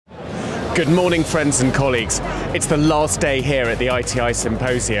Good morning, friends and colleagues. It's the last day here at the ITI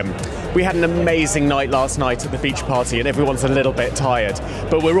Symposium. We had an amazing night last night at the beach party and everyone's a little bit tired,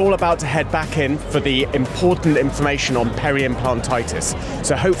 but we're all about to head back in for the important information on peri-implantitis.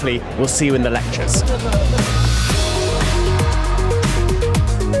 So hopefully we'll see you in the lectures.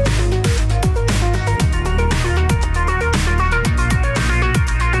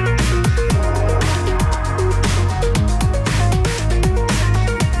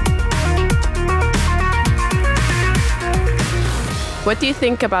 What do you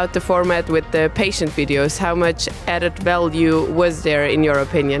think about the format with the patient videos? How much added value was there in your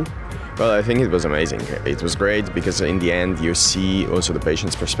opinion? Well, I think it was amazing. It was great because in the end you see also the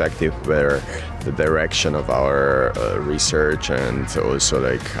patient's perspective, where the direction of our research and also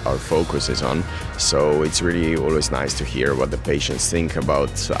like our focus is on. So it's really always nice to hear what the patients think about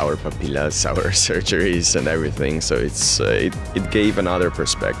our papillas, our surgeries and everything. So it gave another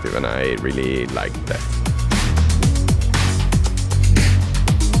perspective and I really liked that.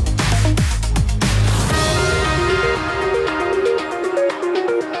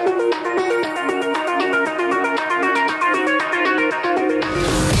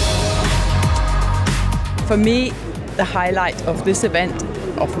 For me, the highlight of this event,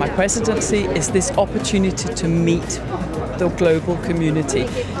 of my presidency, is this opportunity to meet the global community.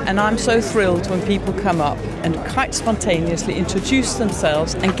 And I'm so thrilled when people come up and quite spontaneously introduce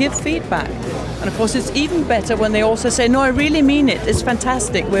themselves and give feedback. And of course, it's even better when they also say, no, I really mean it, it's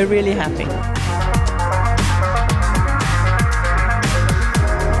fantastic, we're really happy.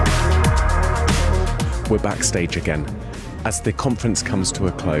 We're backstage again. As the conference comes to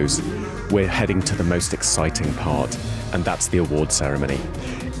a close, we're heading to the most exciting part, and that's the award ceremony.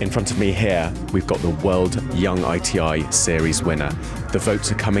 In front of me here, we've got the World Young ITI Series winner. The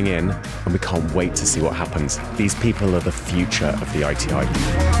votes are coming in, and we can't wait to see what happens. These people are the future of the ITI.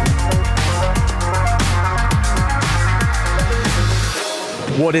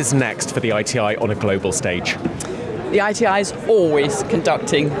 What is next for the ITI on a global stage? The ITI is always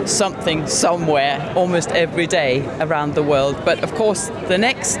conducting something somewhere, almost every day around the world. But of course, the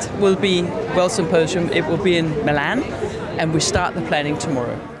next will be World Symposium. It will be in Milan, and we start the planning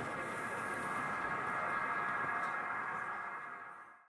tomorrow.